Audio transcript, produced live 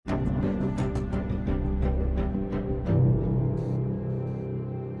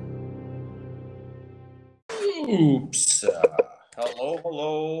Oops.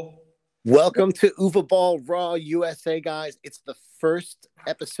 Hello. Welcome to Uva Ball Raw USA, guys. It's the first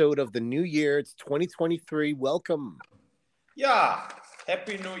episode of the new year. It's 2023. Welcome. Yeah.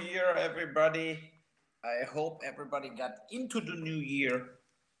 Happy New Year, everybody. I hope everybody got into the new year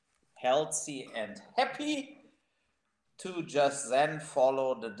healthy and happy to just then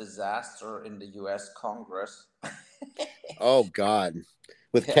follow the disaster in the US Congress. Oh, God.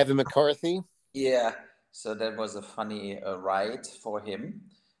 With Kevin McCarthy? Yeah. So that was a funny ride for him.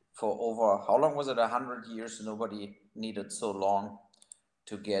 For over, how long was it? 100 years. Nobody needed so long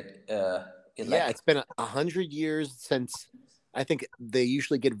to get elected. Yeah, it's been 100 years since I think they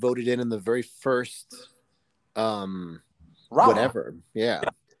usually get voted in the very first Round. whatever. Yeah.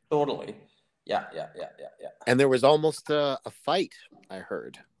 Totally. Yeah. And there was almost a fight, I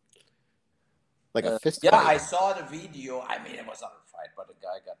heard. Like a fist Yeah, fight. I saw the video. I mean, it was not a fight, but the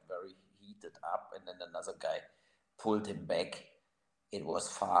guy got very heated up, and then another guy pulled him back. It was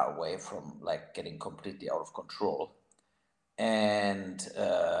far away from like getting completely out of control. And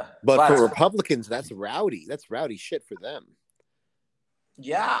But for Republicans, that's rowdy. That's rowdy shit for them.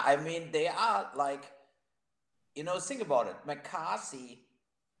 Yeah, I mean, they are like, think about it. McCarthy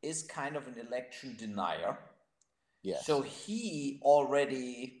is kind of an election denier. Yes. So he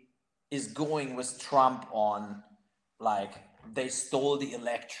already is going with Trump on, like, they stole the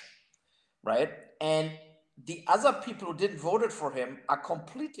election, right? And the other people who didn't vote for him are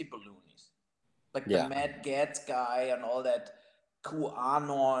completely balloonies. Like the Matt Gaetz guy and all that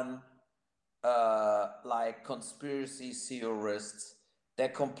QAnon, like conspiracy theorists, they're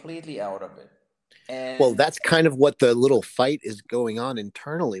completely out of it. And well, that's kind of what the little fight is going on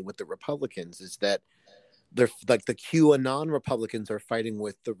internally with the Republicans, is that they're like the QAnon Republicans are fighting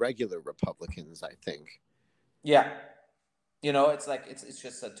with the regular Republicans, I think. Yeah. It's like, it's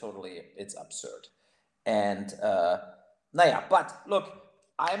just it's absurd. And, but look,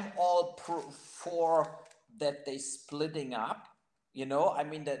 I'm all for that they splitting up, I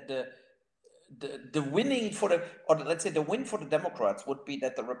mean, that the winning for or let's say the win for the Democrats would be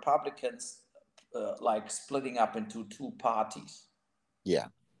that the Republicans like splitting up into two parties. Yeah,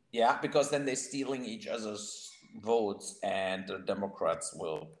 because then they're stealing each other's votes, and the Democrats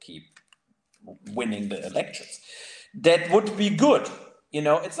will keep winning the elections. That would be good.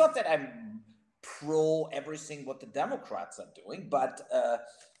 It's not that I'm pro everything what the Democrats are doing, but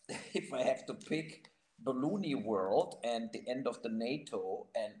if I have to pick balloony world and the end of the NATO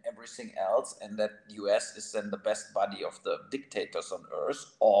and everything else, and that US is then the best buddy of the dictators on earth,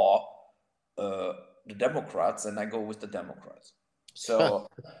 or the Democrats, and I go with the Democrats. So,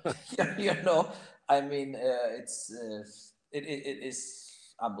 I mean, it is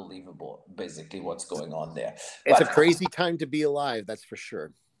unbelievable, basically, what's going on there. It's a crazy time to be alive, that's for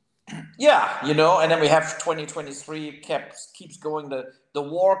sure. Yeah, and then we have 2023 keeps going. The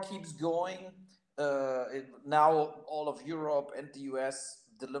war keeps going. Now all of Europe and the US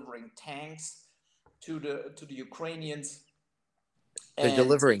delivering tanks to the Ukrainians. They're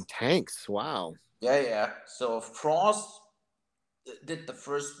delivering tanks. Wow. Yeah. So France did the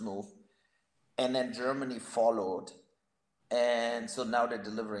first move, and then Germany followed. And so now they're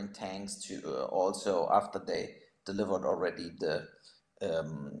delivering tanks to also, after they delivered already the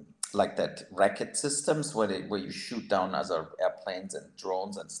like that rocket systems where you shoot down other airplanes and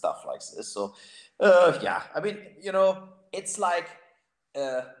drones and stuff like this. So yeah, I mean, it's like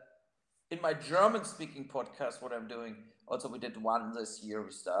in my German speaking podcast, what I'm doing. Also, we did one this year.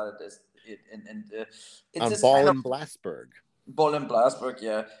 We started it's on Ball in Blasberg. Ball in Blasberg,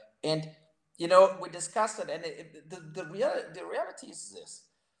 yeah, and. We discussed it, and the reality is this.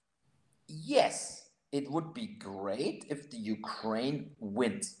 Yes, it would be great if the Ukraine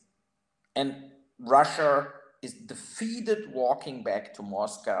wins and Russia is defeated walking back to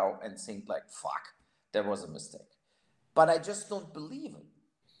Moscow and think like, fuck, that was a mistake. But I just don't believe it.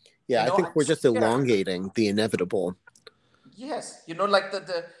 Yeah, I think we're just elongating the inevitable. Yes, like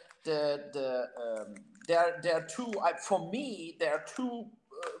there are two, for me, there are two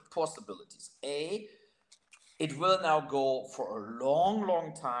possibilities. A, it will now go for a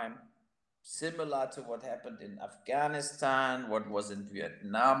long time, similar to what happened in Afghanistan, what was in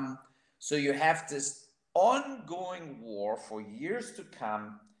Vietnam. So you have this ongoing war for years to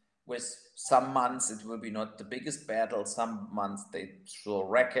come. With some months it will be not the biggest battle, some months they throw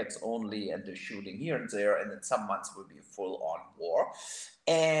rockets only and they're shooting here and there, and then some months will be a full-on war.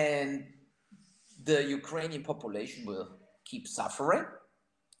 And the Ukrainian population will keep suffering,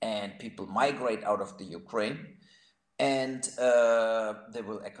 and people migrate out of the Ukraine, and they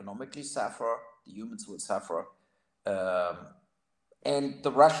will economically suffer, the humans will suffer, and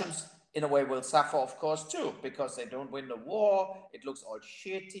the Russians in a way will suffer, of course, too, because they don't win the war. It looks all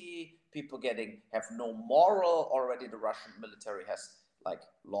shitty. People have no moral. Already the Russian military has like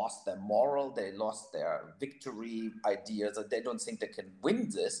lost their moral. They lost their victory ideas. They don't think they can win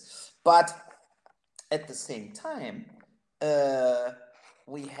this. But at the same time,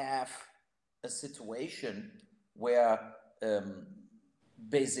 we have a situation where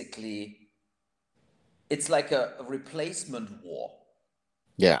basically it's like a replacement war.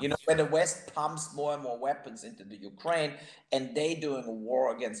 Yeah. When the West pumps more and more weapons into the Ukraine, and they doing a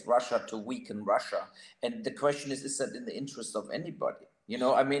war against Russia to weaken Russia. And the question is that in the interest of anybody?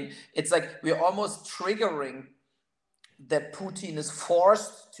 It's like we're almost triggering that Putin is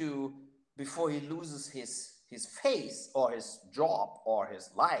forced to, before he loses his face or his job or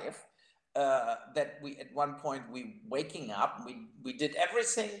his life, that we at one point we waking up, we did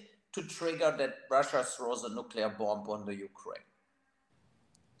everything to trigger that Russia throws a nuclear bomb on the Ukraine.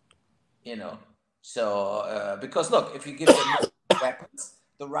 So because look, if you give them weapons,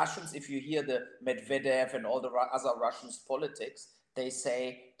 the Russians, if you hear the Medvedev and all the other Russians politics, they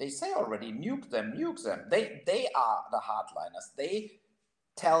say already nuke them. They are the hardliners. They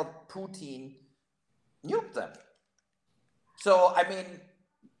tell Putin nuke them. So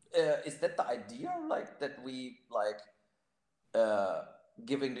is that the idea, like that we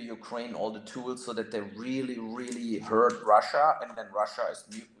giving the Ukraine all the tools so that they really, really hurt Russia, and then Russia is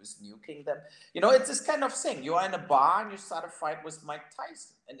nuking them? It's this kind of thing. You are in a bar and you start a fight with Mike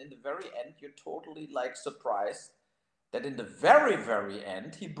Tyson, and in the very end, you're totally surprised that in the very, very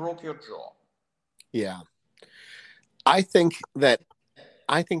end, he broke your jaw. Yeah. I think that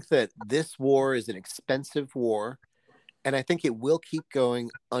this war is an expensive war, and I think it will keep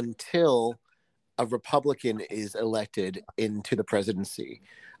going until a Republican is elected into the presidency.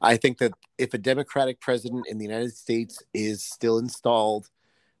 I think that if a Democratic president in the United States is still installed,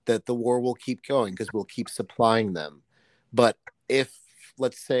 that the war will keep going because we'll keep supplying them. But if,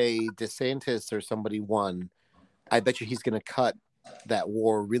 let's say, DeSantis or somebody won, I bet you he's going to cut that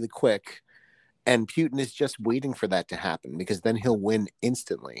war really quick. And Putin is just waiting for that to happen because then he'll win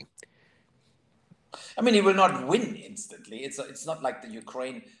instantly. He will not win instantly. It's not like the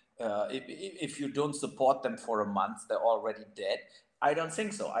Ukraine. If you don't support them for a month, they're already dead. I don't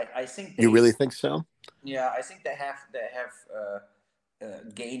think so. I think you really think so? Yeah, I think they have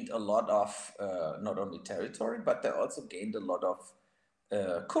gained a lot of not only territory, but they also gained a lot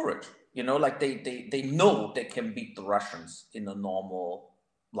of courage. They know they can beat the Russians in a normal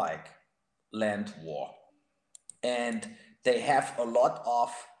land war, and they have a lot of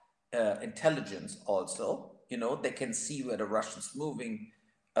intelligence also. They can see where the Russians moving.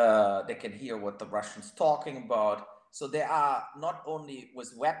 They can hear what the Russians talking about. So they are not only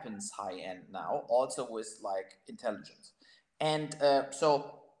with weapons high end now, also with intelligence. And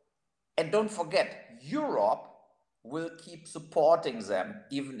and don't forget, Europe will keep supporting them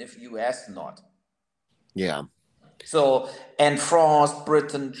even if US not. Yeah. So, and France,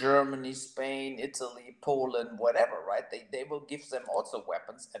 Britain, Germany, Spain, Italy, Poland, whatever, right? They will give them also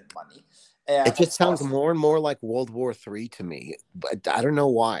weapons and money. It just sounds more and more like World War III to me, but I don't know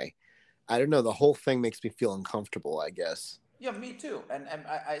why. I don't know. The whole thing makes me feel uncomfortable, I guess. Yeah, me too. And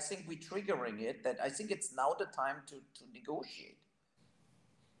I think we're triggering it, that I think it's now the time to negotiate.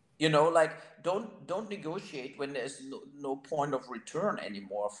 Don't negotiate when there's no point of return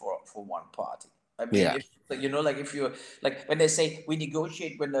anymore for one party. Yeah. If you're when they say we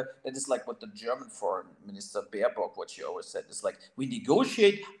negotiate that is like what the German foreign minister Baerbock, what she always said, is we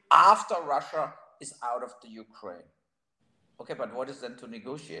negotiate after Russia is out of the Ukraine. Okay, but what is then to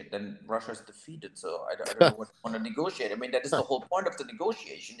negotiate? Then Russia is defeated, so I don't know what you want to negotiate. That is the whole point of the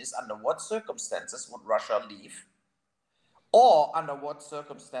negotiation, is under what circumstances would Russia leave? Or under what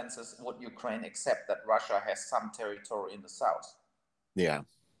circumstances would Ukraine accept that Russia has some territory in the south? Yeah.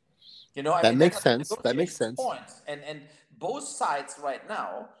 That makes sense. That makes sense. Points. And both sides right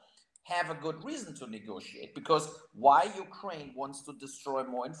now have a good reason to negotiate, because why Ukraine wants to destroy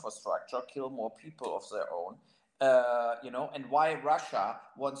more infrastructure, kill more people of their own, and why Russia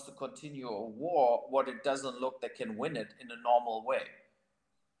wants to continue a war, what it doesn't look they can win it in a normal way.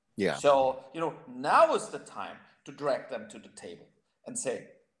 Yeah. So, now is the time to drag them to the table and say,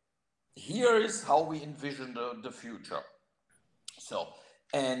 here is how we envision the future. So,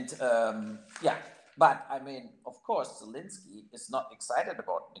 and yeah, but of course, Zelensky is not excited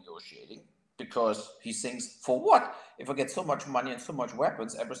about negotiating, because he thinks, for what? If I get so much money and so much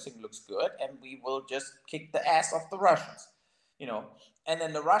weapons, everything looks good, and we will just kick the ass of the Russians, And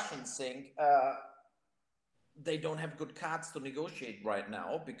then the Russians think, they don't have good cards to negotiate right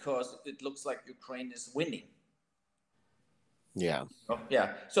now, because it looks like Ukraine is winning. Yeah.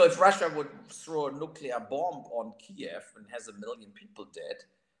 Yeah. So if Russia would throw a nuclear bomb on Kiev and has 1 million people dead,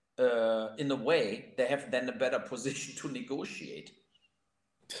 in a way, they have then a better position to negotiate.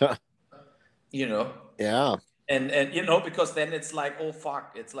 You know, Yeah. and you know, because then it's like, oh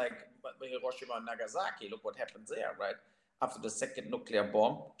fuck, it's like Hiroshima and Nagasaki. Look what happened there, right? After the second nuclear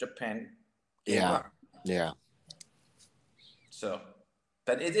bomb, Japan gave Yeah. up. Yeah. So,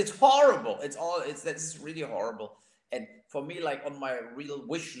 but it's horrible. That's really horrible. And for me, like on my real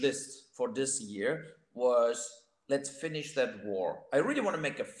wish list for this year was, let's finish that war. I really want to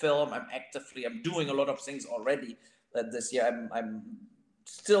make a film. I'm doing a lot of things already. This year, I'm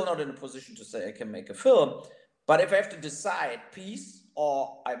still not in a position to say I can make a film. But if I have to decide peace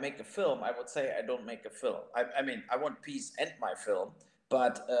or I make a film, I would say I don't make a film. I mean, I want peace and my film.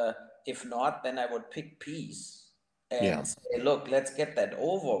 But if not, then I would pick peace Yeah. and say, look, let's get that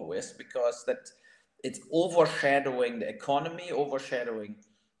over with, because that it's overshadowing the economy, overshadowing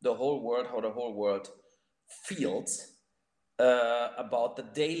the whole world, how the whole world feels about the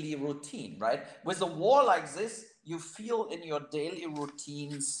daily routine, right? With a war like this, you feel in your daily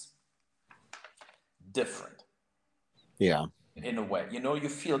routines different. Yeah. In a way, you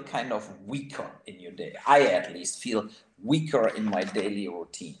feel kind of weaker in your day. I at least feel weaker in my daily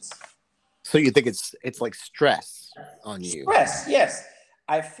routines. So you think it's like stress on you? Stress, yes.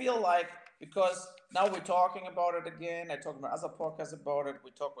 I feel like, because now we're talking about it again. I talk about other podcasts about it.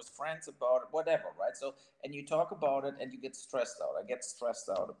 We talk with friends about it, whatever, right? So, and you talk about it and you get stressed out. I get stressed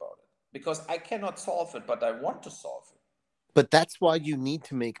out about it because I cannot solve it, but I want to solve it. But that's why you need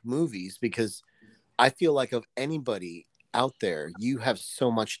to make movies, because I feel like of anybody out there, you have so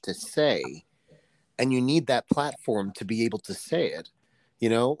much to say, and you need that platform to be able to say it. You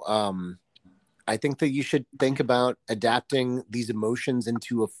know, I think that you should think about adapting these emotions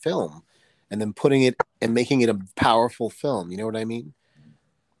into a film and then putting it and making it a powerful film. You know what I mean?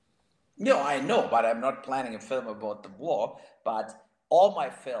 No, I know, but I'm not planning a film about the war. But all my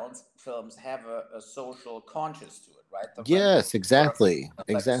films have a social conscience to it, right? The Yes, Vampire, exactly. like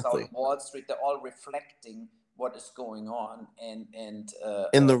the South Exactly. of Wall Street, they're all reflecting what is going on, and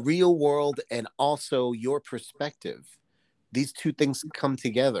In the real world and also your perspective. These two things come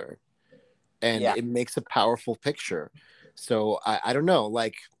together and yeah, it makes a powerful picture. So I don't know,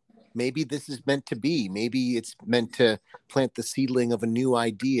 like maybe this is meant to be. Maybe it's meant to plant the seedling of a new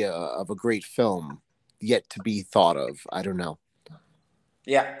idea of a great film yet to be thought of. I don't know.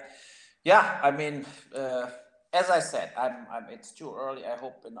 yeah, yeah. I mean, as I said, It's too early. I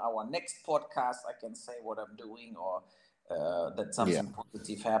hope in our next podcast I can say what I'm doing, or that Yeah. something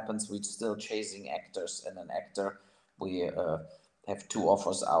positive happens. We're still chasing actors and an actor. We have 2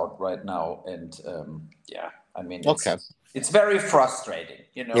 offers out right now, and yeah, I mean, Okay. it's very frustrating.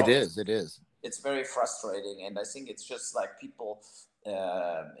 It is. It is. It's very frustrating, and I think it's just like people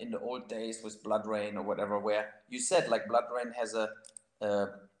in the old days with Blood Rain or whatever, where you said like Blood Rain has a uh,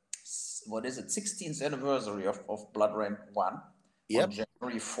 what is it, 16th anniversary of Blood Rain 1 on Yep.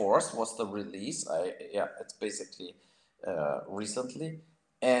 January 4th was the release. Yeah, it's basically recently,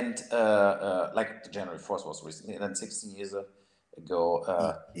 and like the January 4th was recently, and then 16 years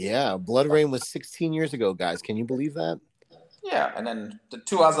ago. Yeah. Blood Rain was 16 years ago, guys. Can you believe that? Yeah, and then the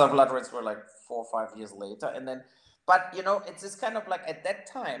 2 other Blood Rains were like 4 or 5 years later, and then, but it's just kind of like at that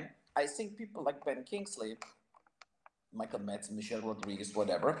time, I think people like Ben Kingsley, Michael Madsen, Michelle Rodriguez,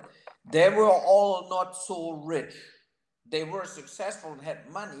 whatever, they were all not so rich. They were successful and had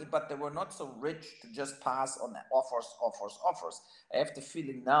money, but they were not so rich to just pass on offers, offers, offers. I have the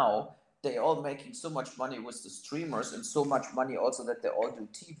feeling now they're all making so much money with the streamers, and so much money also that they all do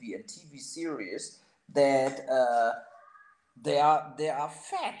TV and TV series, that they are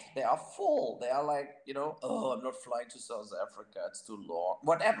fat, they are full, they are like, oh, I'm not flying to South Africa, it's too long,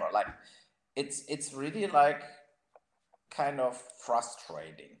 whatever. Like, it's really like kind of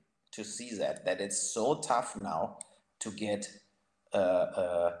frustrating to see that it's so tough now to get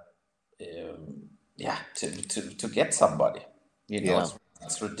yeah, to get somebody. Yeah.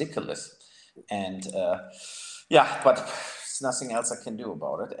 It's ridiculous. And yeah, but there's nothing else I can do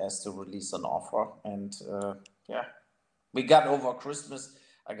about it as to release an offer. And yeah, we got over Christmas.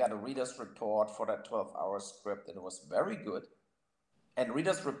 I got a reader's report for that 12-hour script, and it was very good. And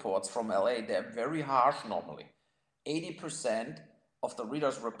readers' reports from LA, they're very harsh normally. 80% of the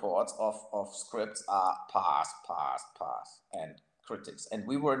readers' reports of scripts are pass, and critics. And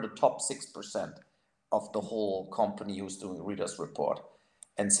we were in the top 6% of the whole company who's doing readers' report,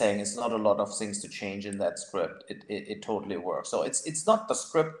 and saying it's not a lot of things to change in that script. It totally works. So it's not the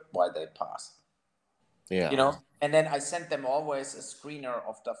script why they pass. Yeah. you know. And then I sent them always a screener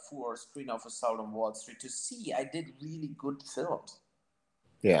of Darfur, a screener of Assault on Wall Street to see I did really good films.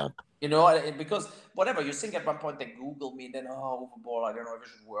 Yeah. You know, because whatever you think at one point they Google me, then Uwe Boll, I don't know if I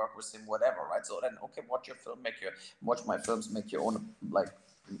should work with him, whatever, right? So then okay, watch my films, make your own like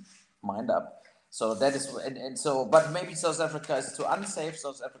mind up. So that is and so, but maybe South Africa is too unsafe.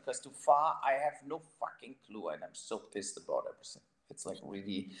 South Africa is too far. I have no fucking clue, and I'm so pissed about everything. It's like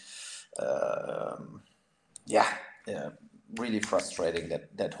really, yeah, really frustrating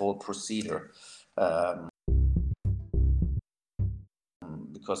that whole procedure.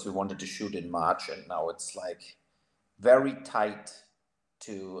 Because we wanted to shoot in March, and now it's like very tight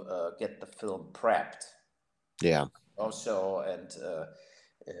to get the film prepped. Yeah. Also, and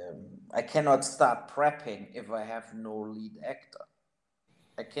I cannot start prepping if I have no lead actor.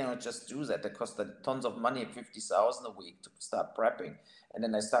 I cannot just do that. It costs tons of money, 50,000 a week to start prepping, and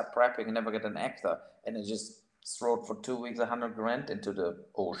then I start prepping and never get an actor, and I just throw it for 2 weeks, 100 grand into the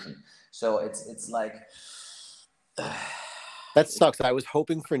ocean. So it's like. That sucks. I was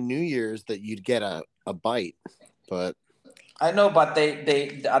hoping for New Year's that you'd get a bite, but I know, but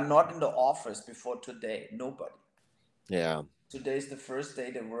they are not in the office before today. Nobody. yeah. Today's the first day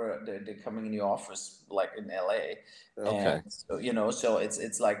they're coming in the office, like in LA, Okay. and so so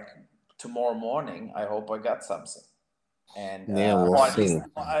it's like tomorrow morning. I hope I got something, and Yeah, we'll or see.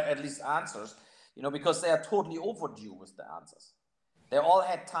 at least answers. You know, because they are totally overdue with the answers. They all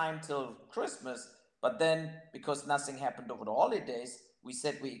had time till Christmas, but then because nothing happened over the holidays, we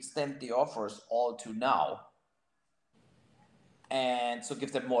said we extend the offers all to now, and so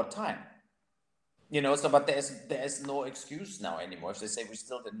give them more time. You know, so but there's no excuse now anymore. If they say we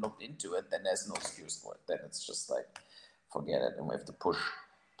still didn't look into it, then there's no excuse for it. Then it's just like forget it, and we have to push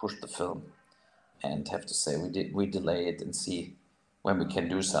the film, and have to say we delay it and see when we can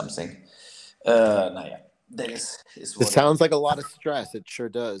do something. Naja, that is It what it is. sounds like a lot of stress. It sure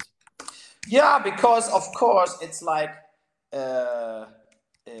does. Yeah, because of course it's like, uh,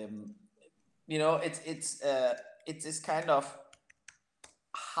 um, you know, it's this kind of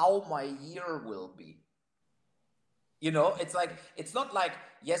how my year will be. You know, it's like it's not like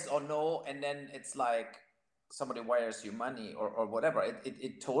yes or no, and then it's like somebody wires you money or whatever.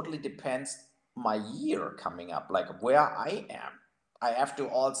 It totally depends my year coming up, like where I am. I have to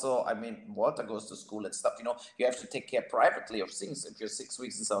also, I mean, Walter goes to school and stuff, you know, you have to take care privately of things. If you're 6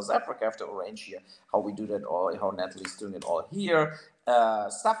 weeks in South Africa, I have to arrange here how we do that all, how Natalie's doing it all here.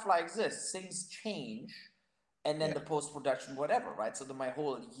 Stuff like this. Things change, and then Yeah. the post-production, whatever, right? So my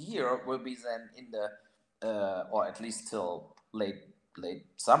whole year will be then in the or at least till late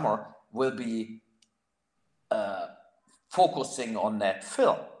summer, will be focusing on that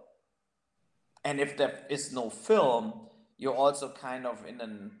film. And if there is no film, you're also kind of in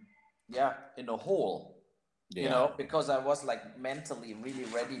a hole, you Yeah. know, because I was like mentally really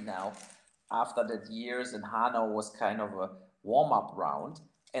ready now after that years, and Hanau was kind of a warm-up round,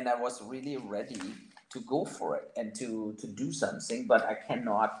 and I was really ready to go for it and to do something, but I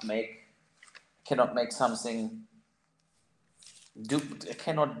cannot make something I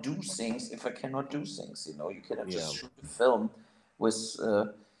cannot do things if I cannot do things. You know, you cannot Yeah. just shoot a film with.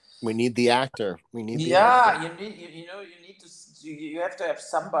 We need the actor. We need the actor. Yeah, you know you need you have to have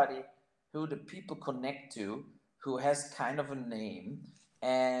somebody who the people connect to, who has kind of a name,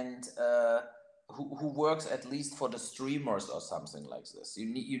 and who works at least for the streamers or something like this. You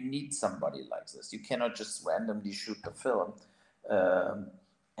need somebody like this. You cannot just randomly shoot the film, um,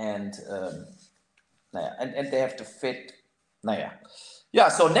 and and they have to fit. Naja. Yeah,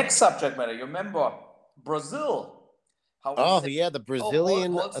 so next subject matter. You remember Brazil? How we Oh said, yeah, the oh,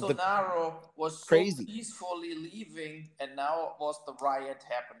 Brazilian, the Bolsonaro was so crazy. peacefully leaving, and now was the riot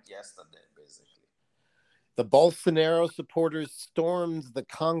happened yesterday, basically. The Bolsonaro supporters stormed the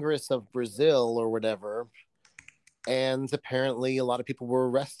Congress of Brazil or whatever, and apparently a lot of people were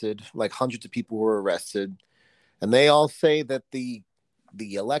arrested. Like hundreds of people were arrested, and they all say that the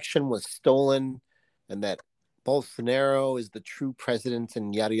election was stolen, and that Bolsonaro is the true president,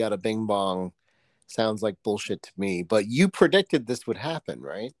 and yada yada bing bong. Sounds like bullshit to me. But you predicted this would happen,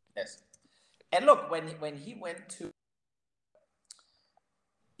 right? Yes. And look, when he went to,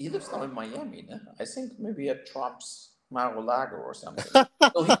 he lives now in Miami, no? I think maybe at Trump's Mar-a-Lago or something.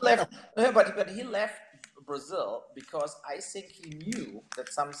 So he left, but he left Brazil because I think he knew that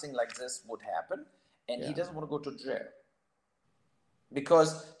something like this would happen, and he Yeah. doesn't want to go to jail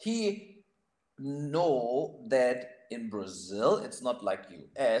because he know that in Brazil it's not like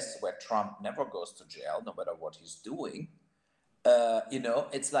US where Trump never goes to jail no matter what he's doing. You know,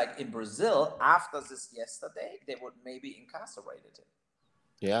 it's like in Brazil after this yesterday they would maybe incarcerated him.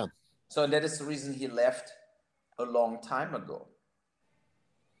 Yeah. So that is the reason he left a long time ago.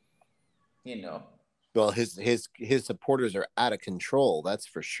 You know. Well, his supporters are out of control. That's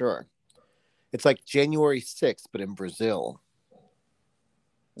for sure. It's like January 6th, but in Brazil.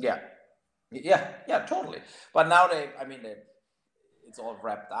 Yeah, yeah, totally. But now it's all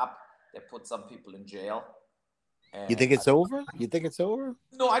wrapped up. They put some people in jail. You think it's over? You think it's over?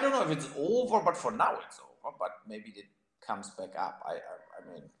 No, I don't know if it's over, but for now it's over. But maybe it comes back up. I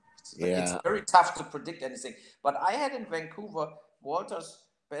mean, it's very tough to predict anything. But I had in Vancouver Walter's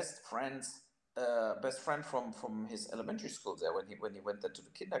best friend from his elementary school there when he went there to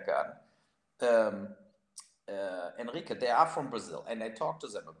the kindergarten. Enrique, they are from Brazil, and I talked to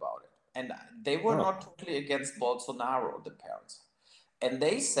them about it, and they were not totally against Bolsonaro, the parents, and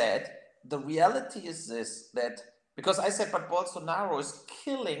they said the reality is this, that because I said, but Bolsonaro is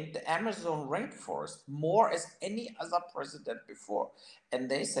killing the Amazon rainforest more as any other president before, and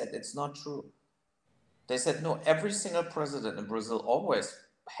they said it's not true. They said no, every single president in Brazil always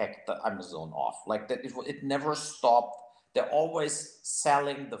hacked the Amazon off, like that. It never stopped. They're always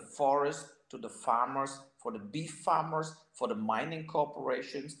selling the forest to the farmers, for the beef farmers, for the mining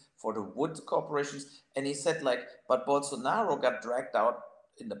corporations, for the wood corporations. And he said, like, but Bolsonaro got dragged out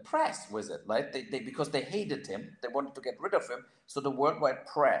in the press with it, right? They because they hated him, they wanted to get rid of him. So the worldwide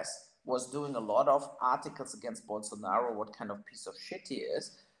press was doing a lot of articles against Bolsonaro, what kind of piece of shit he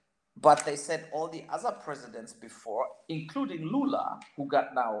is. But they said all the other presidents before, including Lula, who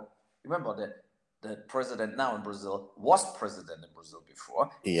got now, remember the president now in Brazil was president in Brazil before,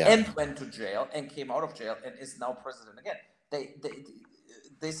 and went to jail and came out of jail and is now president again.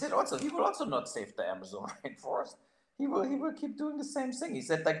 They said also he will also not save the Amazon rainforest. He will keep doing the same thing. He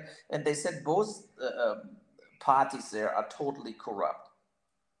said, like, and they said both parties there are totally corrupt,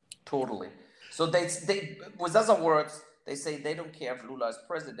 totally. So they with other words, they say they don't care if Lula is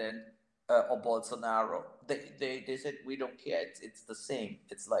president or Bolsonaro. They said we don't care. It's the same.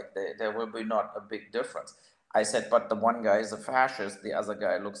 It's like there will be not a big difference. I said, but the one guy is a fascist. The other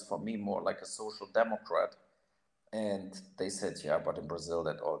guy looks for me more like a social democrat. And they said, yeah, but in Brazil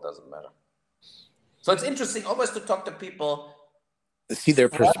that all doesn't matter. So it's interesting always to talk to people, see their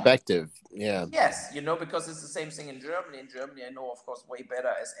perspective. Yeah. Yes, because it's the same thing in Germany. In Germany, I know, of course, way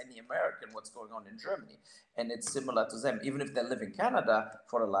better as any American what's going on in Germany. And it's similar to them, even if they live in Canada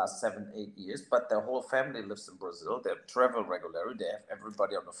for the last 7-8 years, but their whole family lives in Brazil. They travel regularly. They have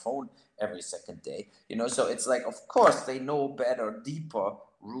everybody on the phone every second day. So it's like, of course, they know better, deeper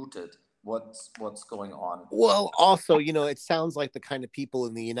rooted what's going on. Well, also, it sounds like the kind of people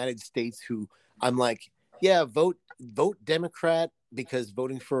in the United States who I'm like, yeah, vote Democrat, because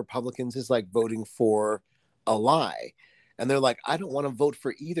voting for Republicans is like voting for a lie. And they're like, I don't want to vote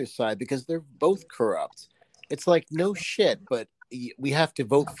for either side because they're both corrupt. It's like, no shit, but we have to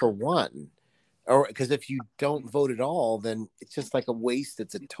vote for one. Or because if you don't vote at all, then it's just like a waste.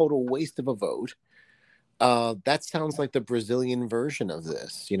 It's a total waste of a vote. That sounds like the Brazilian version of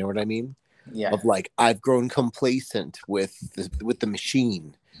this. You know what I mean? Yeah. Of like, I've grown complacent with the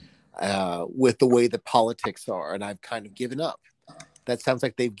machine, with the way that politics are, and I've kind of given up. That sounds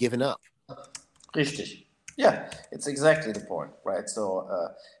like they've given up. Richtig. Yeah, it's exactly the point, right? So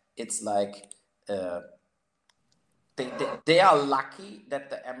it's like they are lucky that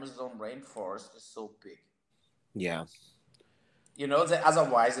the Amazon rainforest is so big. Yeah.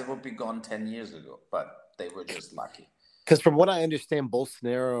 Otherwise it would be gone 10 years ago, but they were just lucky. Because from what I understand,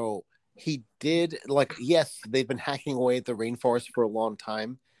 Bolsonaro, he did, like, yes, they've been hacking away at the rainforest for a long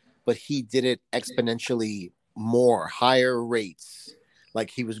time, but he did it exponentially more, higher rates. Like,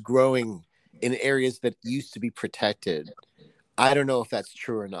 he was growing in areas that used to be protected. I don't know if that's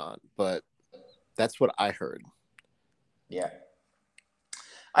true or not, but that's what I heard. Yeah.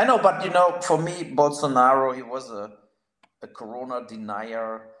 I know, but, for me, Bolsonaro, he was a corona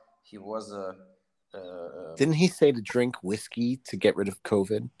denier. He was Didn't he say to drink whiskey to get rid of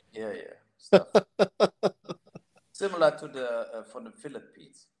COVID? Yeah. Stuff. Similar to from the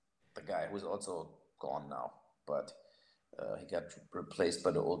Philippines, the guy who's also gone now, but he got replaced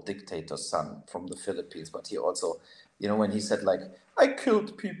by the old dictator's son from the Philippines. But he also, when he said, like, I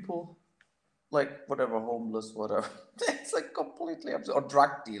killed people, like, whatever, homeless, whatever. It's like completely absurd. Or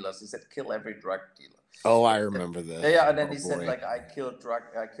drug dealers. He said, kill every drug dealer. Oh, I remember that. Yeah, and then he said, like, I killed a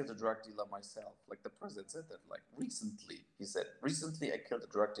drug dealer myself. Like, the president said that, like, recently. He said, recently I killed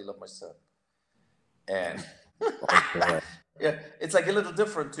a drug dealer myself. And yeah, it's like a little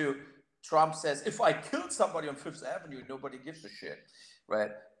different too. Trump says, if I killed somebody on Fifth Avenue, nobody gives a shit, right?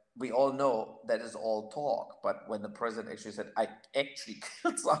 We all know that is all talk, but when the president actually said, I actually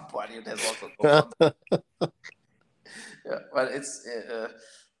killed somebody, it has also talk. Yeah, but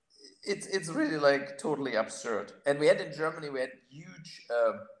it's really like totally absurd. And we had in Germany, we had huge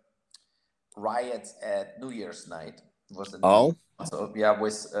riots at New Year's night. It was in New Oh, Year. So yeah,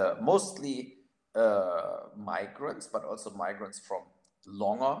 with mostly migrants, but also migrants from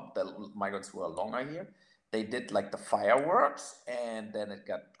the migrants who are longer here. They did like the fireworks, and then it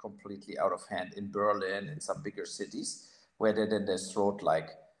got completely out of hand in Berlin, in some bigger cities, where they throwed like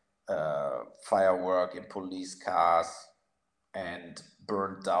firework in police cars and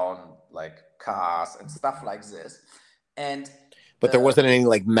burned down like cars and stuff like this. And but there wasn't any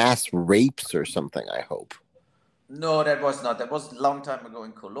like mass rapes or something, I hope. no, that was not. That was a long time ago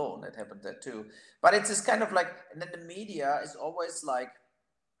in Cologne. It happened there too. But it's just kind of like, and then the media is always like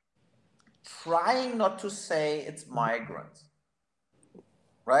trying not to say it's migrants,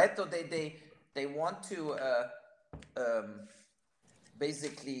 right? So they want to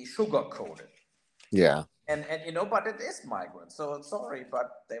basically sugarcoat it. Yeah. And but it is migrants. So sorry, but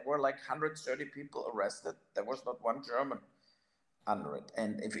there were like 130 people arrested. There was not one German under it.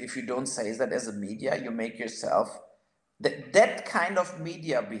 And if you don't say that as a media, you make yourself that kind of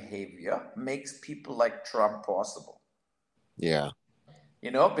media behavior makes people like Trump possible. Yeah.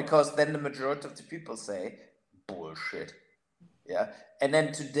 Because then the majority of the people say bullshit. Yeah. And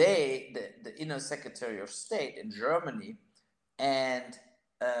then today, the inner secretary of state in Germany and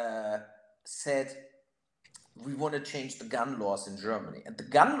said we want to change the gun laws in Germany. And the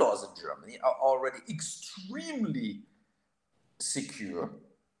gun laws in Germany are already extremely secure.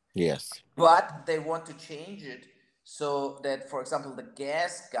 Yes. But they want to change it so that, for example, the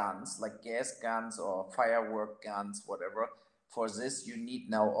gas guns, like gas guns or firework guns, whatever, for this you need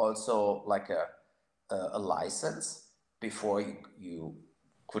now also like a license before you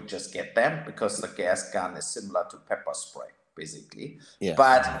could just get them, because the gas gun is similar to pepper spray basically. Yeah.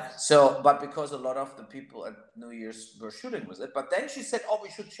 But because a lot of the people at New Year's were shooting with it, but then she said, "Oh, we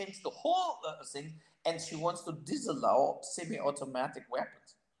should change the whole thing," and she wants to disallow semi-automatic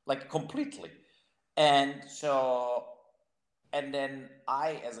weapons, like completely. And so, and then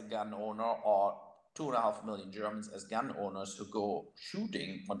I, as a gun owner, or 2.5 million Germans as gun owners who go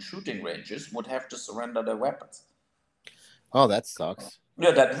shooting on shooting ranges, would have to surrender their weapons. Oh, that sucks.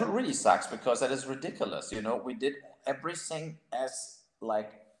 Yeah, that really sucks, because that is ridiculous. We did everything as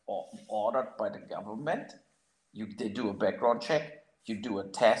like ordered by the government. They do a background check. You do a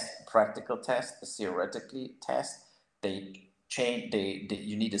test, practical test, a theoretically test. They change.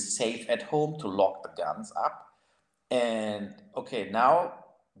 You need a safe at home to lock the guns up. And okay, now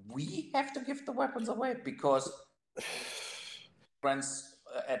we have to give the weapons away because friends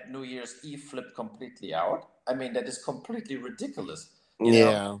at New Year's Eve flipped completely out. I mean, that is completely ridiculous,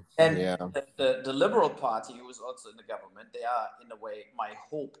 Yeah. And Yeah. the Liberal Party, who is also in the government, they are, in a way, my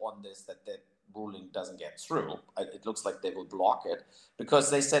hope on this, that ruling doesn't get through. It looks like they will block it, because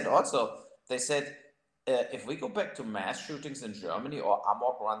they said, if we go back to mass shootings in Germany or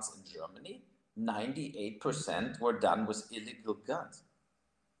amok runs in Germany, 98% were done with illegal guns.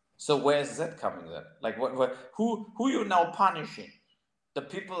 So where is that coming then? Like, who you now punishing? The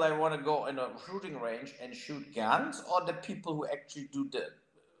people that want to go in a shooting range and shoot guns, or the people who actually do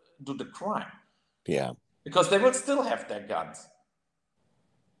the crime? Yeah. Because they will still have their guns.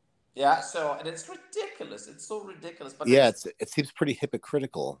 Yeah. So, and it's ridiculous. It's so ridiculous. But yeah, it seems pretty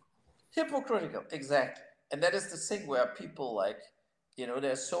hypocritical. Hypocritical, exactly. And that is the thing where people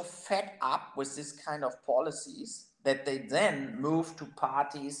they're so fed up with this kind of policies that they then move to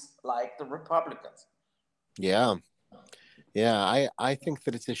parties like the Republicans. Yeah. Yeah, I think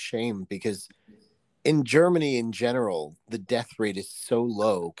that it's a shame, because in Germany in general, the death rate is so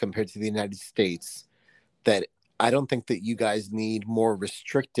low compared to the United States that I don't think that you guys need more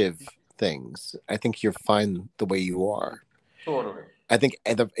restrictive things. I think you're fine the way you are. Totally. I think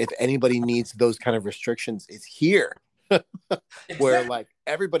if anybody needs those kind of restrictions, it's here. Where like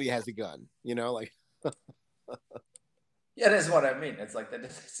everybody has a gun, like. Yeah, that's what I mean. It's like that.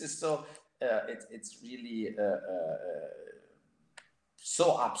 This is so. It's really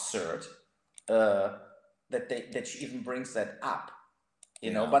so absurd that she even brings that up.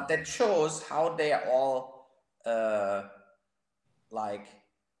 But that shows how they are all like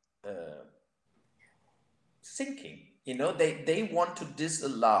thinking. They want to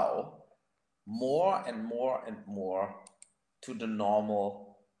disallow more and more and more to the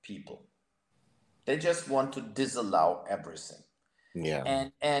normal people. They just want to disallow everything. Yeah.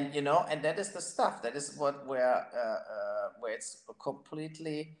 And that is the stuff. That is where it's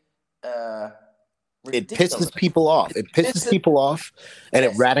completely it ridiculous. pisses people off. It pisses people off, and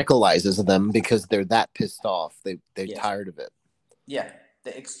Yes. it radicalizes them because they're that pissed off. They're Yes. tired of it. Yeah,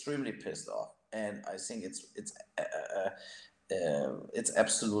 they're extremely pissed off, and I think it's it's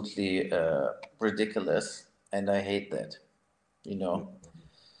absolutely ridiculous, and I hate that. You know.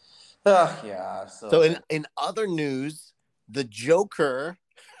 Yeah. So So that. in other news, the Joker,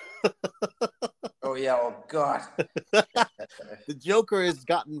 Oh yeah. Oh God. the Joker has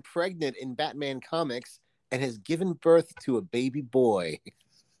gotten pregnant in Batman comics and has given birth to a baby boy.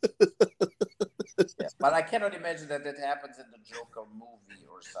 Yeah, but I cannot imagine that happens in the Joker movie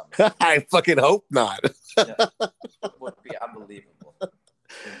or something. I fucking hope not. Yeah, it would be unbelievable.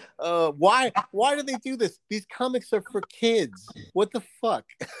 Why do they do this? These comics are for kids. What the fuck?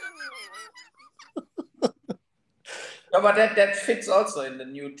 No, but that fits also in the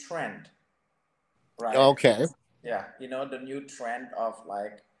new trend, right? Okay. Yeah, the new trend of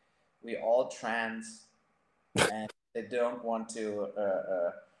like we all trans and they don't want to.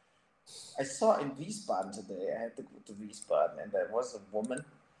 I saw in Wiesbaden today. I had to go to Wiesbaden, and there was a woman.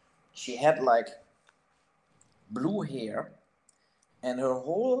 She had like blue hair, and her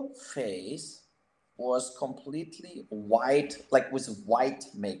whole face was completely white, like with white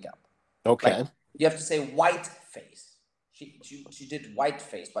makeup. Like Okay. you have to say white face. She did white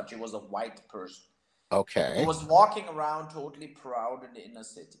face, but she was a white person. Okay. She was walking around totally proud in the inner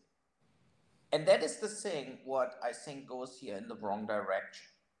city. And that is the thing what I think goes here in the wrong direction.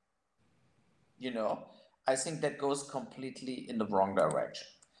 I think that goes completely in the wrong direction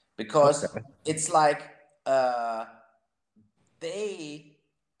because Okay. it's like uh, they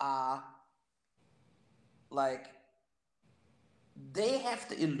are like they have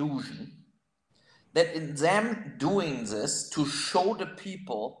the illusion that in them doing this to show the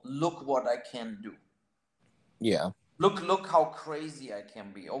people, look what I can do. Yeah. Look how crazy I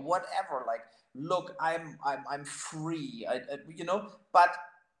can be, or whatever. Like, look, I'm free. But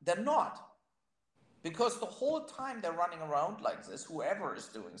they're not. Because the whole time they're running around like this, whoever is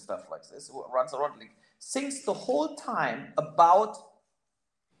doing stuff like this, who runs around like thinks the whole time about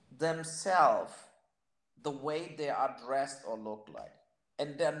themselves, the way they are dressed or look like.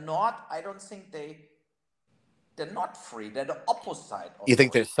 And they're not, I don't think they're not free. They're the opposite of You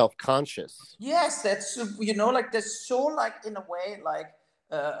think free. they're self-conscious? Yes, that's, like they're so like in a way like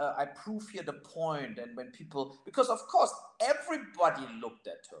I prove here the point. And when people, because of course everybody looked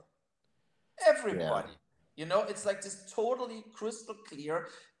at her. Everybody. Yeah. It's like this totally crystal clear.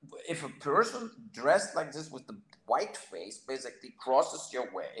 If a person dressed like this with the white face basically crosses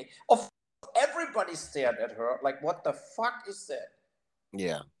your way, of everybody stared at her like, what the fuck is that?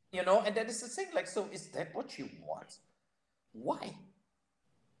 Yeah. And that is the thing. Like, so is that what she wants? Why?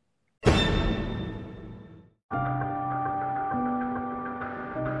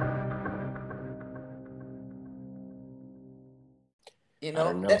 I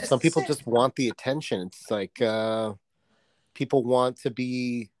don't know. That is Some the people thing. just want the attention. It's like people want to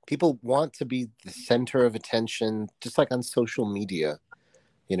be the center of attention, just like on social media,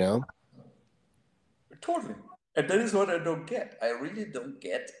 you know? Totally. And that is what I don't get. I really don't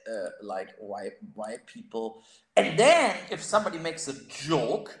get like why people. And then if somebody makes a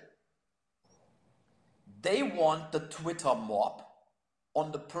joke, they want the Twitter mob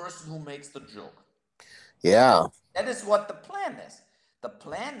on the person who makes the joke. Yeah. That is what the plan is. The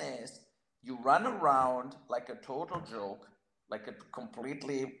plan is you run around like a total joke, like a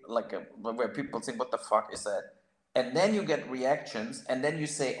completely where people think, what the fuck is that? And then you get reactions, and then you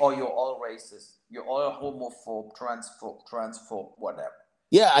say, oh, you're all racist, you're all homophobe, transphobe, whatever.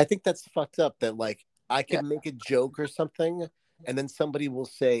 Yeah, I think that's fucked up that like I Yeah. can make a joke or something and then somebody will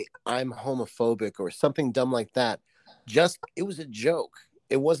say I'm homophobic or something dumb like that. Just it was a joke.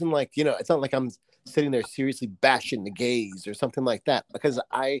 It wasn't like, it's not like I'm sitting there seriously bashing the gays or something like that because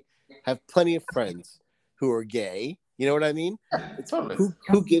I have plenty of friends who are gay. You know what I mean? It's Totally.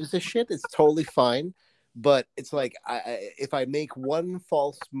 who gives a shit? It's totally fine. But it's like if I make one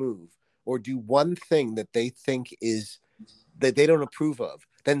false move or do one thing that they think is that they don't approve of,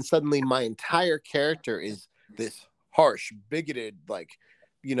 then suddenly my entire character is this harsh, bigoted, like,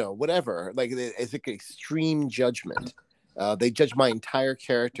 whatever. Like it's like extreme judgment. They judge my entire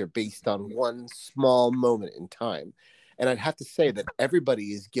character based on one small moment in time. And I'd have to say that everybody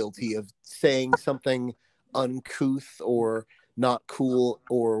is guilty of saying something uncouth or not cool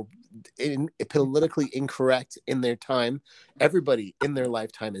or politically incorrect in their time. Everybody in their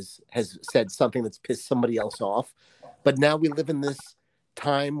lifetime has said something that's pissed somebody else off. But now we live in this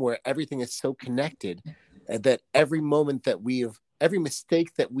time where everything is so connected that every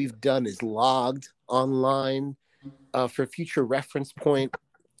mistake that we've done is logged online for future reference point.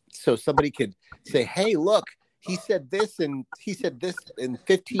 So somebody could say, hey, look, he said this and he said this in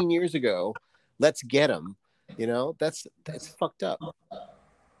 15 years ago. Let's get him. That's fucked up.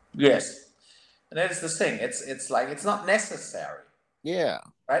 Yes. And that is the thing. It's like it's not necessary, Yeah.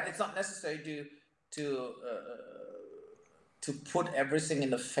 right? It's not necessary to to put everything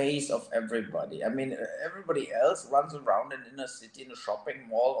in the face of everybody. I mean, everybody else runs around in inner city in a shopping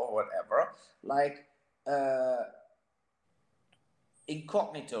mall or whatever, like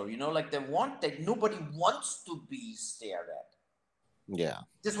incognito. You know, like nobody wants to be stared at. Yeah.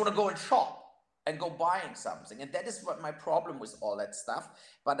 Just want to go and shop and go buying something. And that is what my problem with all that stuff.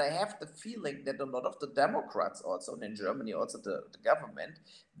 But I have the feeling that a lot of the Democrats also, and in Germany also the government,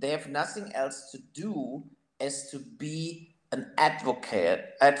 they have nothing else to do as to be an advocate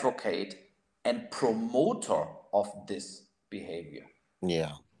and promoter of this behavior.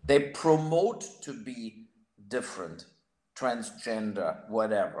 Yeah. They promote to be different, transgender,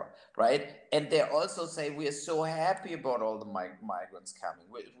 whatever, right? And they also say we're so happy about all the migrants coming.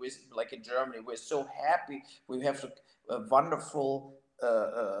 We're like in Germany, we're so happy. We have a wonderful,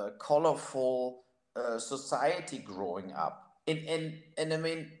 colorful society growing up. And I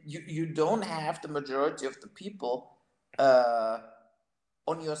mean, you don't have the majority of the people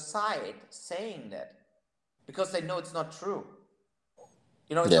on your side saying that because they know it's not true.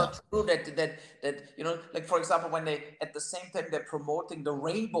 You know, it's Yeah. not true that you know, like for example, when they at the same time they're promoting the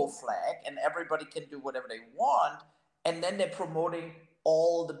rainbow flag and everybody can do whatever they want, and then they're promoting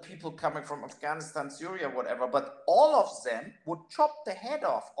all the people coming from Afghanistan, Syria, whatever, but all of them would chop the head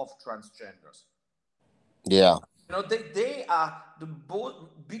off of transgenders. Yeah. You know, they are the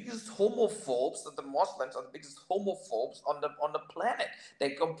biggest homophobes, that the Muslims are the biggest homophobes on the planet.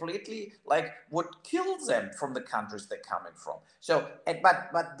 They completely like would kill them from the countries they're coming from. So,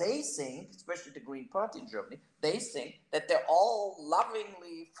 but they think, especially the Green Party in Germany, they think that they're all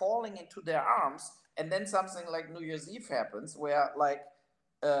lovingly falling into their arms, and then something like New Year's Eve happens, where like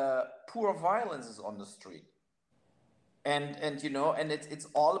poor violence is on the street. And you know, and it's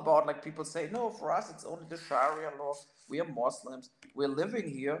all about, like, people say, no, for us it's only the Sharia law. We are Muslims, we're living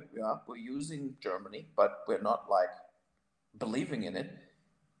here, yeah, we're using Germany, but we're not like believing in it.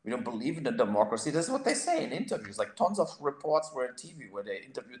 We don't believe in the democracy. That's what they say in interviews. Like tons of reports were on TV where they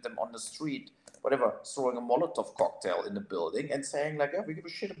interviewed them on the street, whatever, throwing a Molotov cocktail in the building and saying like, yeah, we give a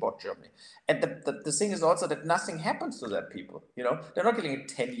shit about Germany. And the thing is also that nothing happens to that people. You know, they're not getting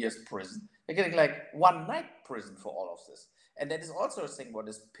 10 years prison. They're getting like one night prison for all of this. And that is also a thing what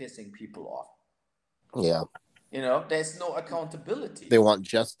is pissing people off. Yeah. You know, there's no accountability. They want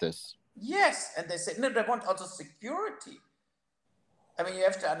justice. Yes, and they say no, they want also security. I mean, you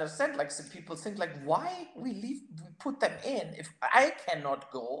have to understand, like, some people think, like, why we put them in if I cannot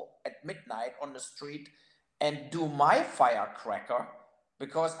go at midnight on the street and do my firecracker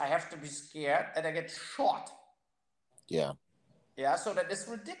because I have to be scared that I get shot. Yeah. Yeah, so that is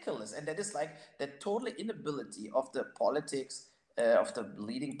ridiculous. And that is like the total inability of the politics of the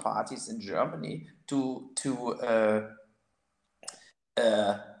leading parties in Germany to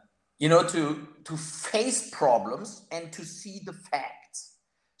you know, to face problems and to see the facts.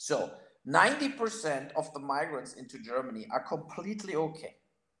 So 90% of the migrants into Germany are completely okay,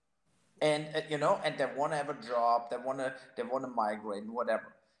 and you know, and they want to have a job, they want to migrate,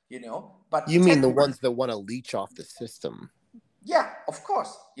 whatever, you know. But You mean the 10%, ones that want to leech off the system? yeah, of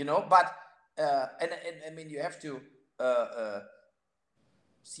course, you know. But and I mean, you have to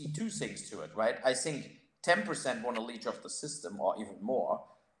see two things to it, right? I think 10% want to leech off the system or even more.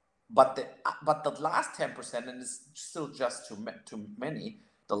 But the last 10%, and it's still just too many,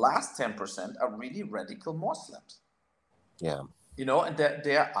 the last 10% are really radical Muslims. Yeah. You know, and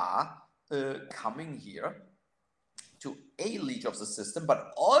they are coming here to leech of the system,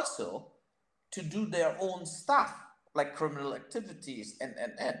 but also to do their own stuff, like criminal activities and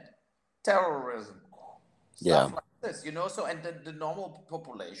terrorism, Yeah. stuff like this, you know. So, and the normal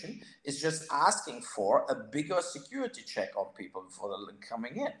population is just asking for a bigger security check on people before they're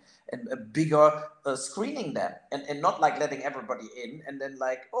coming in, and a bigger screening them, and not like letting everybody in and then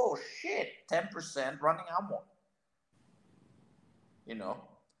like, oh shit, 10% running amok, you know.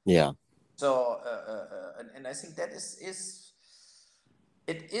 Yeah. So and I think that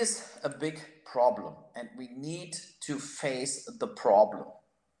it is a big problem, and we need to face the problem.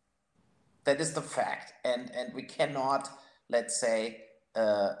 That is the fact, and we cannot, let's say,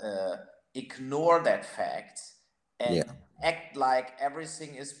 ignore that fact and Yeah. act like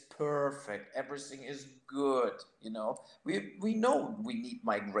everything is perfect, everything is good. You know, we know we need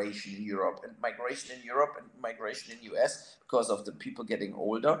migration in Europe, and migration in Europe and migration in US because of the people getting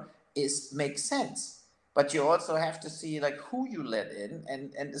older makes sense. But you also have to see like who you let in,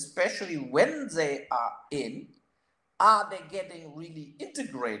 and especially when they are in, are they getting really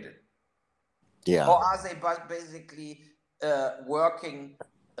integrated? Yeah. Or are they basically working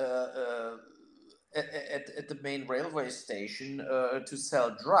at the main railway station to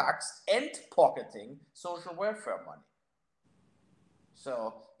sell drugs and pocketing social welfare money.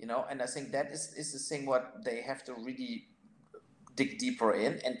 So, and I think that is the thing what they have to really dig deeper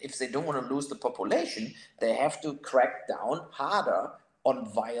in. And if they don't want to lose the population, they have to crack down harder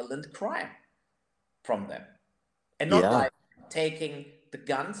on violent crime from them. And not Yeah. like taking the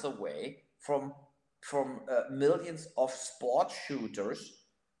guns away from millions of sports shooters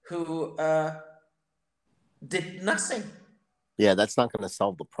who did nothing. Yeah, that's not going to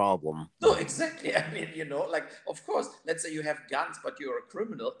solve the problem. No, exactly. I mean, like, of course, let's say you have guns, but you're a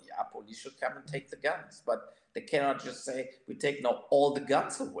criminal. Yeah, police should come and take the guns, but they cannot just say we take now all the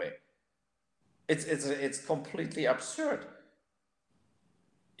guns away. It's completely absurd.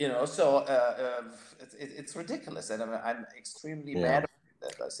 So it's ridiculous, and I'm extremely mad at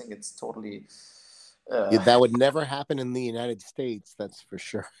that. I think it's totally. That would never happen in the United States, that's for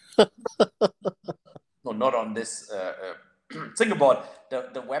sure. No, not on this. Think about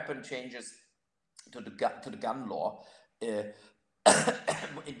the weapon changes to the gun law in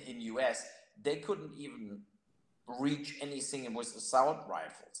US. They couldn't even reach anything with assault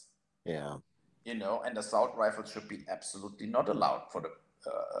rifles. Yeah. And assault rifles should be absolutely not allowed for the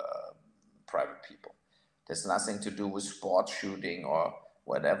private people. There's nothing to do with sports shooting or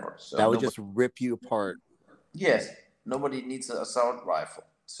whatever. So that would just rip you apart. Yes, nobody needs an assault rifle.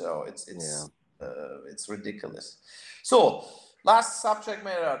 So it's ridiculous. So last subject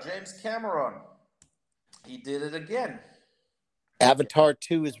matter, James Cameron. He did it again. Avatar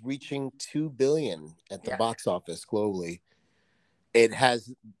 2 is reaching $2 billion at the box office globally. It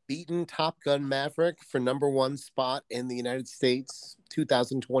has beaten Top Gun Maverick for #1 spot in the United States,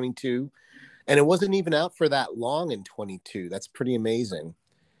 2022. And it wasn't even out for that long in 22. That's pretty amazing.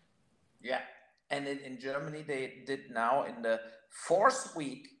 Yeah. And in Germany, they did now in the 4th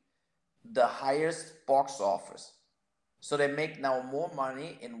week, the highest box office. So they make now more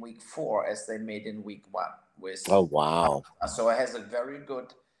money in week 4 as they made in week 1. Oh, wow. So it has a very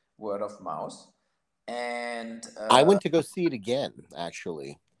good word of mouth. And I went to go see it again,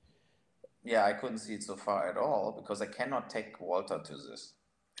 actually. Yeah, I couldn't see it so far at all because I cannot take Walter to this.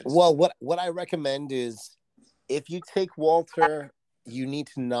 Well, what I recommend is if you take Walter, you need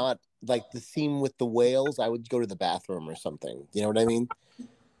to not, like the scene with the whales, I would go to the bathroom or something. You know what I mean?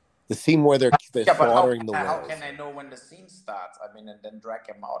 The scene where they're slaughtering the whales. How can I know when the scene starts? I mean, and then drag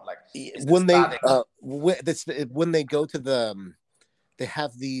him out like when they go to they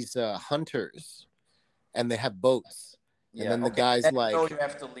have these hunters, and they have boats, and then the guy's like, "So you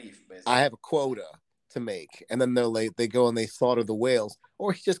have to leave." Basically. I have a quota to make, and then they go and they slaughter the whales,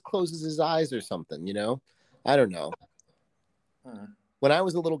 or he just closes his eyes or something. I don't know. When I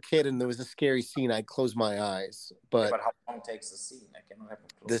was a little kid and there was a scary scene, I'd close my eyes. But how long takes the scene? I cannot have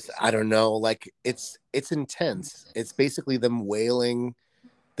this. I don't know. Like it's intense. It's basically them whaling.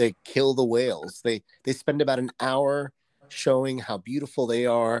 They kill the whales. They spend about an hour showing how beautiful they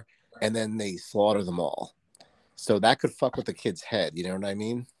are, and then they slaughter them all. So that could fuck with the kid's head. You know what I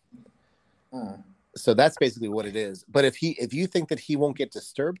mean? So that's basically what it is. But if you think that he won't get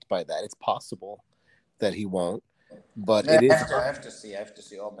disturbed by that, it's possible that he won't. But it is. I have to see.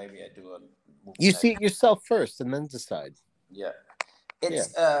 Or maybe I do a movie. You see it yourself first, and then decide. Yeah,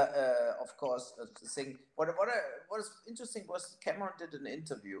 it's of course a thing. What is interesting was Cameron did an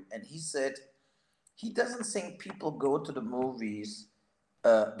interview, and he said he doesn't think people go to the movies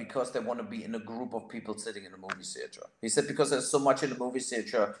because they want to be in a group of people sitting in a movie theater. He said because there's so much in the movie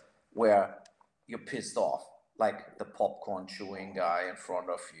theater where you're pissed off, like the popcorn chewing guy in front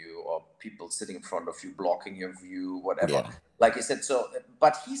of you, or people sitting in front of you blocking your view, whatever. Yeah. Like he said,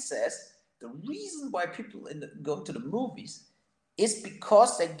 but he says the reason why people go to the movies is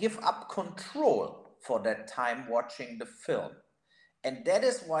because they give up control for that time watching the film. And that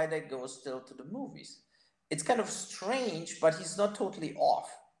is why they go still to the movies. It's kind of strange, but he's not totally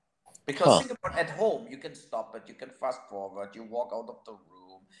off. Because think about at home, you can stop it, you can fast forward, you walk out of the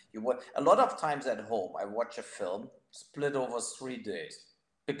room. A lot of times at home, I watch a film split over 3 days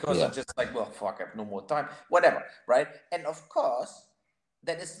because I'm just like, well, fuck, I have no more time, whatever, right? And of course,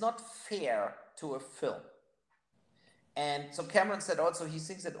 that is not fair to a film. And so Cameron said also he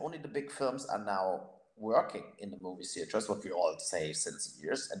thinks that only the big films are now working in the movie theaters, what we all say since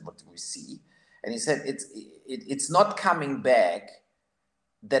years and what we see. And he said it's not coming back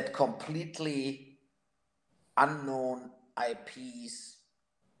that completely unknown IPs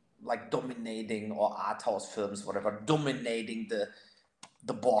like dominating, or art house films, whatever, dominating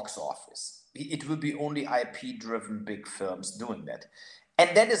the box office. It will be only IP-driven big films doing that.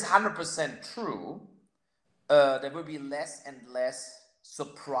 And that is 100% true. There will be less and less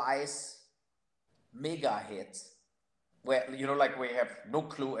surprise mega hits where like we have no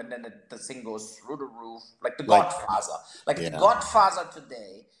clue, and then the thing goes through the roof, like The Like, Godfather. Like The yeah, Godfather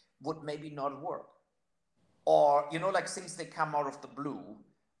today would maybe not work, or like things they come out of the blue,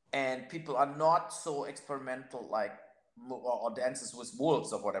 and people are not so experimental, like or Dances with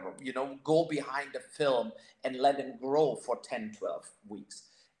Wolves or whatever. Go behind the film and let him grow for 10-12 weeks.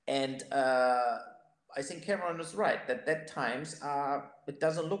 And I think Cameron is right that times it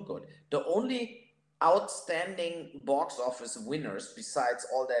doesn't look good. The only outstanding box office winners besides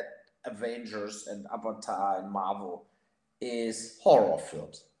all that Avengers and Avatar and Marvel is horror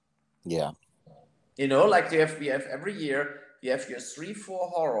films. yeah. Like you have every year you have your 3-4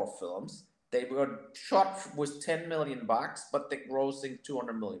 horror films. They were shot with $10 million, but they're grossing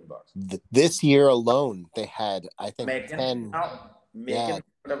 $200 million. This year alone, they had, I think, Megan, 10. now Yeah. Megan,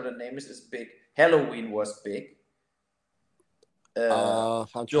 whatever the name is big. Halloween was big. I'm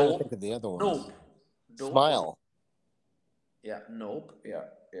trying to Dope. think of the other ones. Nope. Smile. Yeah, Nope. Yeah.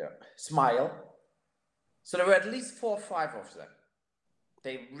 Smile. So there were at least 4 or 5 of them.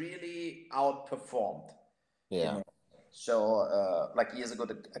 They really outperformed. Yeah. So, like years ago,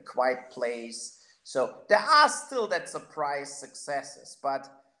 A Quiet Place. So there are still that surprise successes. But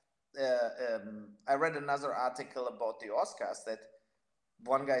I read another article about the Oscars that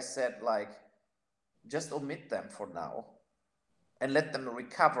one guy said, like, just omit them for now and let them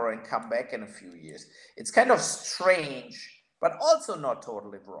recover and come back in a few years. It's kind of strange, but also not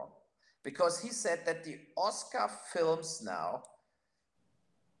totally wrong. Because he said that the Oscar films now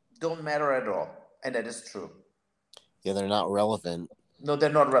don't matter at all. And that is true. Yeah, they're not relevant. No, they're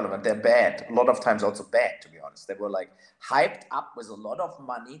not relevant. They're bad. A lot of times also bad, to be honest. They were like hyped up with a lot of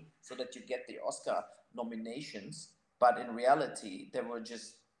money so that you get the Oscar nominations. But in reality, they were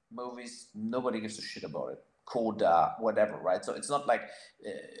just movies nobody gives a shit about it. Coda, whatever, right? So it's not like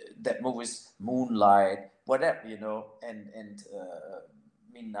that movies, Moonlight, whatever, and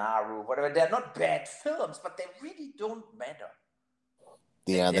Minaru, whatever. They're not bad films, but they really don't matter.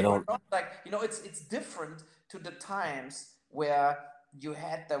 Yeah, they don't. Not like, it's different to the times where you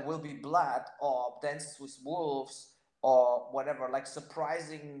had There Will Be Blood or Dances with Wolves or whatever, like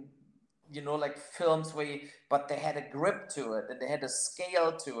surprising, like films but they had a grip to it and they had a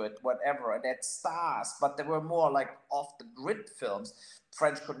scale to it, whatever, and they had stars, but they were more like off the grid films,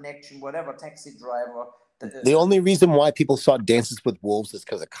 French Connection, whatever, Taxi Driver. The only reason why people saw Dances with Wolves is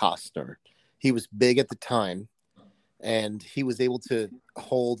because of Costner. He was big at the time, and he was able to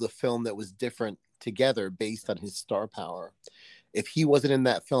hold a film that was different together based on his star power. If he wasn't in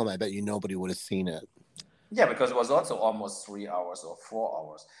that film, I bet you nobody would have seen it. Yeah, because it was also almost 3 hours or 4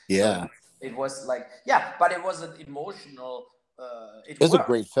 hours. Yeah. So it was like, yeah, but it was an emotional. It was a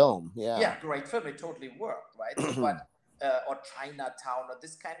great film. Yeah. Yeah, great film. It totally worked, right? So, but or Chinatown or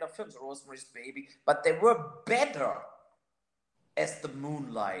this kind of films, Rosemary's Baby, but they were better as the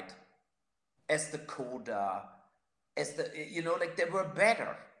Moonlight, as the Coda, as the like they were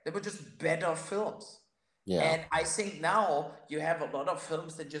better. They were just better films. Yeah. And I think now you have a lot of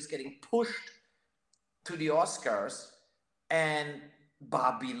films that just getting pushed to the Oscars, and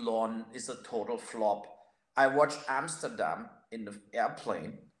Babylon is a total flop. I watched Amsterdam in the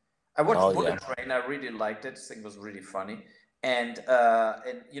airplane. I watched Bullet Train. I really liked it. This thing was really funny. And but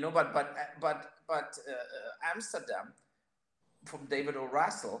Amsterdam from David O.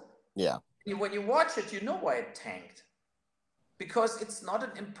 Russell. Yeah. When you watch it, you know why it tanked. Because it's not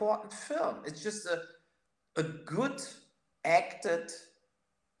an important film. It's just a good acted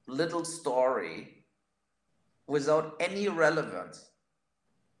little story without any relevance.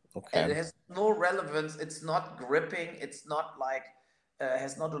 Okay. And it has no relevance. It's not gripping. It's not like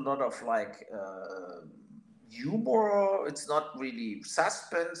has not a lot of like humor. It's not really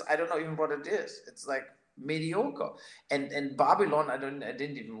suspense. I don't know even what it is. It's like mediocre. And Babylon, I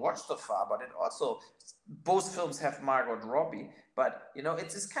didn't even watch so far, but it also, both films have Margot Robbie, but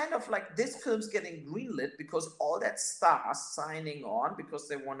it's kind of like this film's getting greenlit because all that stars signing on because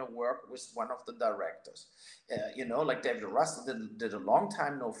they want to work with one of the directors. Like David Russell did a long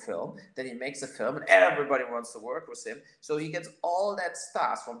time no film, then he makes a film and everybody wants to work with him, so he gets all that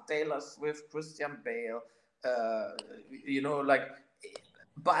stars from Taylor Swift, Christian Bale,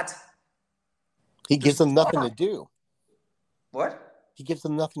 but he gives them nothing to do. What? He gives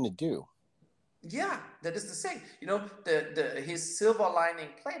them nothing to do. Yeah, that is the thing. His Silver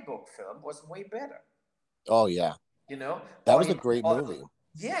Lining Playbook film was way better. Oh yeah. That was a great movie.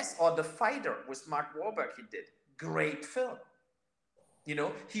 Yes, or The Fighter with Mark Wahlberg he did. Great film.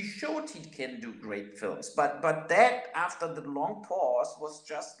 He showed he can do great films, but that after the long pause was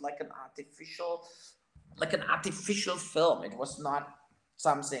just like an artificial film. It was not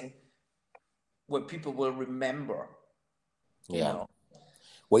something where people will remember. You know.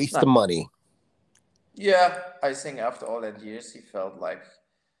 Waste of money. Yeah, I think after all that years, he felt like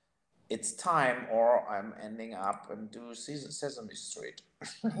it's time, or I'm ending up and do Sesame Street.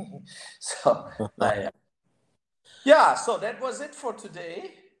 So, yeah. So that was it for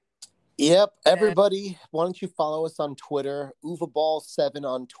today. Yep. Everybody, why don't you follow us on Twitter? UvaBall7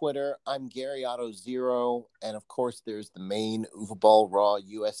 on Twitter. I'm Gary Otto0. And of course, there's the main UvaBall Raw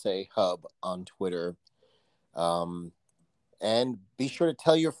USA hub on Twitter. And be sure to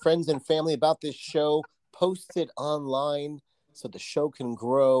tell your friends and family about this show. Post it online so the show can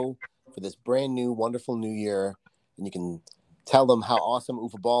grow for this brand new, wonderful new year. And you can tell them how awesome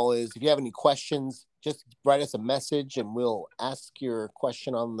UvaBall is. If you have any questions, just write us a message and we'll ask your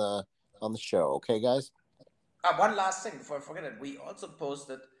question on the show. Okay, guys? One last thing before I forget it. We also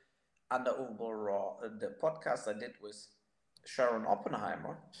posted under UvaBall Raw the podcast I did with Sharon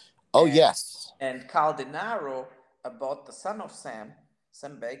Oppenheimer. Oh, yes. And Carl Denaro about the son of Sam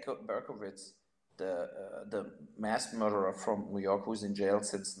Berkowitz, the mass murderer from New York, who's in jail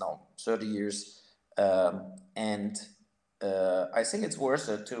since now 30 years. And I think it's worth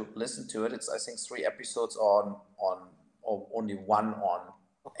it to listen to it. It's, I think, 3 episodes on or only 1 on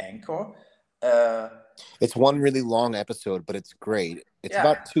Anchor. It's one really long episode, but it's great. It's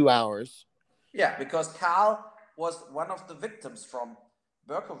about 2 hours. Yeah, because Carl was one of the victims from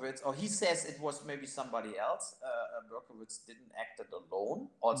Berkowitz, or he says it was maybe somebody else. Berkowitz didn't act it alone.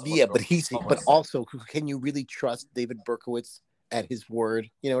 Also, but also, can you really trust David Berkowitz at his word?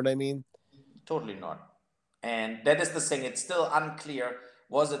 You know what I mean? Totally not. And that is the thing. It's still unclear.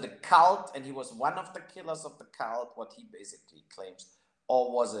 Was it a cult, and he was one of the killers of the cult, what he basically claims,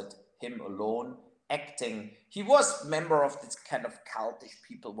 or was it him alone acting? He was member of this kind of cultish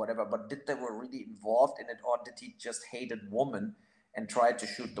people, whatever. But did they were really involved in it, or did he just hated women and tried to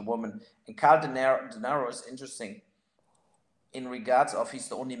shoot the woman? And Carl Denaro is interesting in regards of he's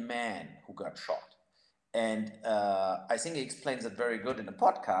the only man who got shot. And I think he explains it very good in the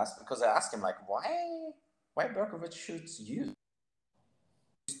podcast, because I asked him, like, why Berkowitz shoots you?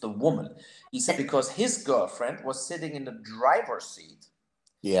 The woman. He said because his girlfriend was sitting in the driver's seat.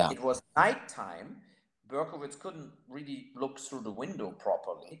 Yeah. It was nighttime. Berkowitz couldn't really look through the window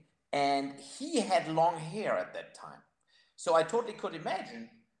properly. And he had long hair at that time. So I totally could imagine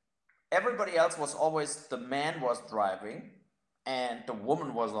everybody else was always, the man was driving and the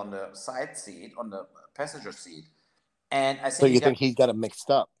woman was on the side seat, on the passenger seat. And I think so you think he got it mixed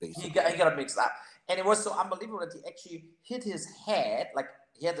up, basically? He got it mixed up. And it was so unbelievable that he actually hit his head, like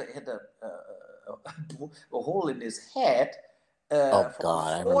he had a hole in his head. Oh,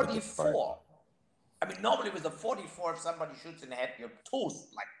 God. 44. I mean, normally with a 44, if somebody shoots in the head, your toes,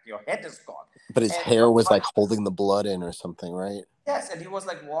 like your head is gone. But his hair was like holding the blood in or something, right? Yes, and he was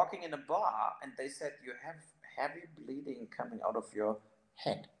like walking in a bar, and they said, you have heavy bleeding coming out of your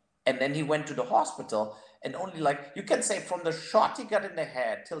head. And then he went to the hospital, and only, like, you can say from the shot he got in the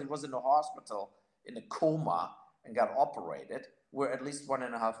head till he was in the hospital in a coma and got operated were at least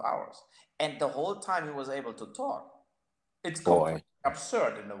 1.5 hours. And the whole time he was able to talk. It's completely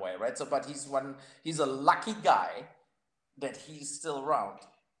absurd in a way, right? So, but he's a lucky guy that he's still around.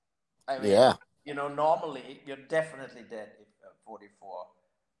 I mean, you know, normally you're definitely dead if 44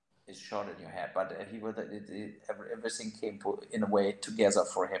 is shot in your head, but everything came in a way together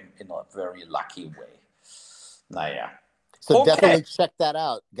for him in a very lucky way. So definitely check that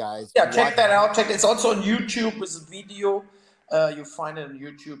out, guys. Yeah, check that out. It's also on YouTube with a video. You find it on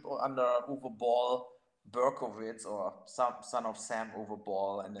YouTube under UvaBall Berkowitz or Son of Sam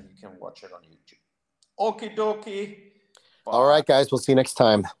UvaBall, and then you can watch it on YouTube. Okie dokie. All right, guys. We'll see you next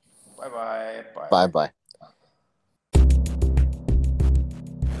time. Bye-bye. Bye-bye.